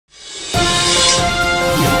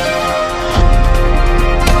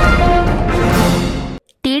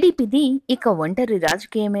ఇది ఇక ఒంటరి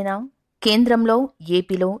రాజకీయమేనా? కేంద్రంలో,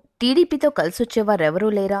 ఏపీలో టీడీపీతో కలిసొచ్చేవారెవరూ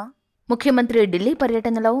లేరా? ముఖ్యమంత్రి ఢిల్లీ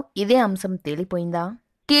పర్యటనలో ఇదే అంశం తేలిపోయిందా?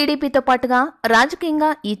 టీడీపీతో పాటుగా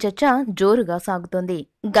రాజకీయంగా ఈ చర్చ జోరుగా సాగుతోంది.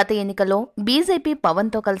 గత ఎన్నికల్లో బీజేపీ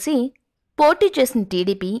పవన్తో కలిసి పోటీ చేసిన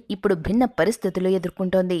టీడీపీ ఇప్పుడు భిన్న పరిస్థితులు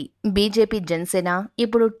ఎదుర్కొంటోంది. బీజేపీ, జనసేన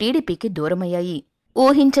ఇప్పుడు టీడీపీకి దూరమయ్యాయి.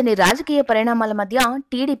 ఊహించని రాజకీయ పరిణామాల మధ్య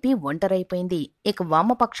టీడీపీ ఒంటరైపోయింది. ఇక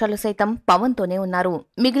వామపక్షాలు సైతం పవన్తోనే ఉన్నారు.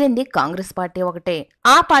 మిగిలింది కాంగ్రెస్ పార్టీ ఒకటే.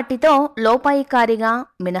 ఆ పార్టీతో లోపాయికారిగా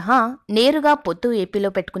మినహా నేరుగా పొత్తు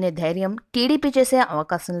ఏపీలో పెట్టుకునే ధైర్యం టీడీపీ చేసే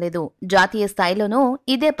అవకాశం లేదు. జాతీయ స్థాయిలోనూ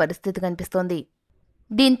ఇదే పరిస్థితి కనిపిస్తోంది.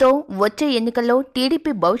 దీంతో వచ్చే ఎన్నికల్లో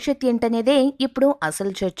టీడీపీ భవిష్యత్ ఏంటనేదే ఇప్పుడు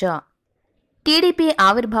అసలు చర్చ. టీడీపీ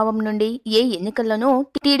ఆవిర్భావం నుండి ఏ ఎన్నికల్లోనూ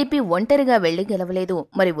టీడీపీ ఒంటరిగా వెళ్లి గెలవలేదు.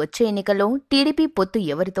 మరి వచ్చే ఎన్నికల్లో టీడీపీ పొత్తు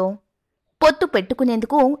ఎవరితో? పొత్తు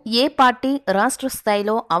పెట్టుకునేందుకు ఏ పార్టీ రాష్ట్ర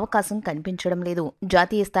స్థాయిలో అవకాశం కనిపించడం లేదు.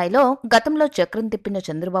 జాతీయ స్థాయిలో గతంలో చక్రం తిప్పిన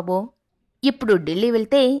చంద్రబాబు ఇప్పుడు ఢిల్లీ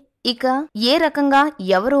వెళ్తే ఇక ఏ రకంగా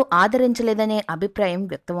ఎవరూ ఆదరించలేదనే అభిప్రాయం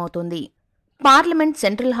వ్యక్తమవుతోంది. పార్లమెంట్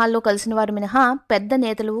సెంట్రల్ హాల్లో కలిసిన వారు మినహా పెద్ద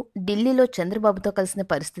నేతలు ఢిల్లీలో చంద్రబాబుతో కలిసిన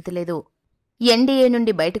పరిస్థితి లేదు. ఎన్డీఏ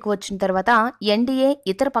నుండి బయటకు వచ్చిన తర్వాత ఎన్డీఏ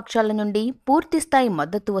ఇతర పక్షాల నుండి పూర్తిస్థాయి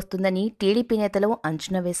మద్దతు వస్తుందని టీడీపీ నేతలు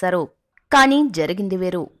అంచనా వేశారు. కానీ జరిగింది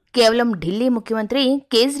వేరు. కేవలం ఢిల్లీ ముఖ్యమంత్రి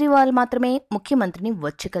కేజ్రీవాల్ మాత్రమే ముఖ్యమంత్రిని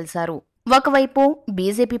వచ్చి కలిశారు. ఒకవైపు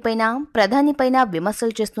బీజేపీ పైన, ప్రధాని పైన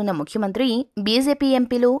విమర్శలు చేస్తున్న ముఖ్యమంత్రి బీజేపీ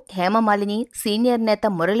ఎంపీలు హేమమాలిని, సీనియర్ నేత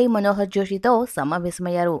మురళీ మనోహర్ జోషితో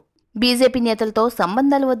సమావేశమయ్యారు. బీజేపీ నేతలతో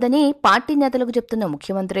సంబంధాలు వద్దని పార్టీ నేతలకు చెప్తున్న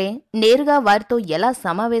ముఖ్యమంత్రి నేరుగా వారితో ఎలా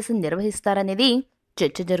సమావేశం నిర్వహిస్తారనేది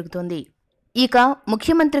చర్చ జరుగుతోంది. ఇక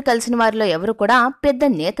ముఖ్యమంత్రి కలిసిన వారిలో ఎవరు కూడా పెద్ద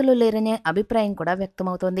నేతలు లేరనే అభిప్రాయం కూడా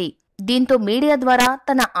వ్యక్తమవుతోంది. దీంతో మీడియా ద్వారా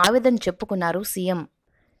తన ఆవేదన చెప్పుకున్నారు సీఎం.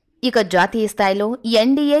 ఇక జాతీయ స్థాయిలో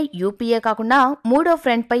ఎన్డీఏ, యూపీఏ కాకుండా మూడో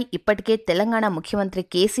ఫ్రంట్ పై ఇప్పటికే తెలంగాణ ముఖ్యమంత్రి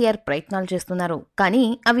కేసీఆర్ ప్రయత్నాలు చేస్తున్నారు. కానీ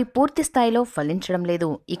అవి పూర్తి స్థాయిలో ఫలించడం లేదు.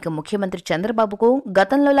 ఇక ముఖ్యమంత్రి చంద్రబాబుకు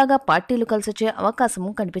గతంలోలాగా పార్టీలు కలిసొచ్చే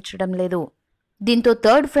అవకాశము కనిపించడం లేదు. దీంతో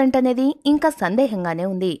థర్డ్ ఫ్రంట్ అనేది ఇంకా సందేహంగానే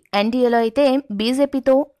ఉంది. ఎన్డీఏలో అయితే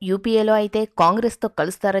బీజేపీతో, యూపీఏలో అయితే కాంగ్రెస్తో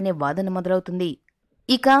కలుస్తారనే వాదన మొదలవుతుంది.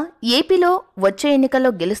 ఇక ఏపీలో వచ్చే ఎన్నికల్లో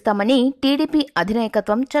గెలుస్తామని టీడీపీ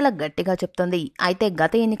అధినాయకత్వం చాలా గట్టిగా చెప్తోంది. అయితే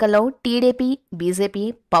గత ఎన్నికల్లో టీడీపీ, బీజేపీ,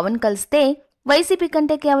 పవన్ కలిస్తే వైసీపీ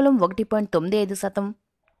కంటే కేవలం 1.95%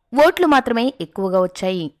 ఓట్లు మాత్రమే ఎక్కువగా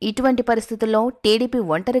వచ్చాయి. ఇటువంటి పరిస్థితుల్లో టీడీపీ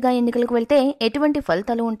ఒంటరిగా ఎన్నికలకు వెళ్తే ఎటువంటి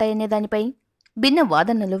ఫలితాలు ఉంటాయనే దానిపై భిన్న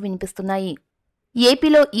వాదనలు వినిపిస్తున్నాయి.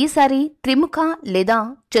 ఏపీలో ఈసారి త్రిముఖ లేదా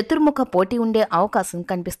చతుర్ముఖ పోటీ ఉండే అవకాశం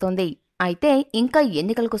కనిపిస్తోంది. అయితే ఇంకా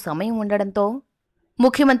ఎన్నికలకు సమయం ఉండడంతో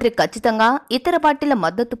ముఖ్యమంత్రి ఖచ్చితంగా ఇతర పార్టీల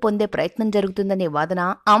మద్దతు పొందే ప్రయత్నం జరుగుతుందనే వాదన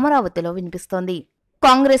అమరావతిలో వినిపిస్తోంది.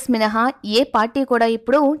 కాంగ్రెస్ మినహా ఏ పార్టీ కూడా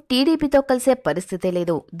ఇప్పుడు టీడీపీతో కలిసే పరిస్థితే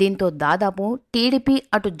లేదు. దీంతో దాదాపు టీడీపీ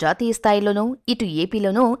అటు జాతీయ స్థాయిలోనూ ఇటు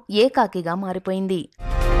ఏపీలోనూ ఏకాకిగా మారిపోయింది.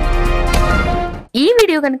 ఈ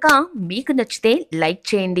వీడియో గనుక మీకు నచ్చితే లైక్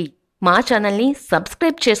చేయండి. మా ఛానల్ని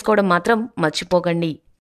సబ్స్క్రైబ్ చేసుకోవడం మాత్రం మర్చిపోకండి.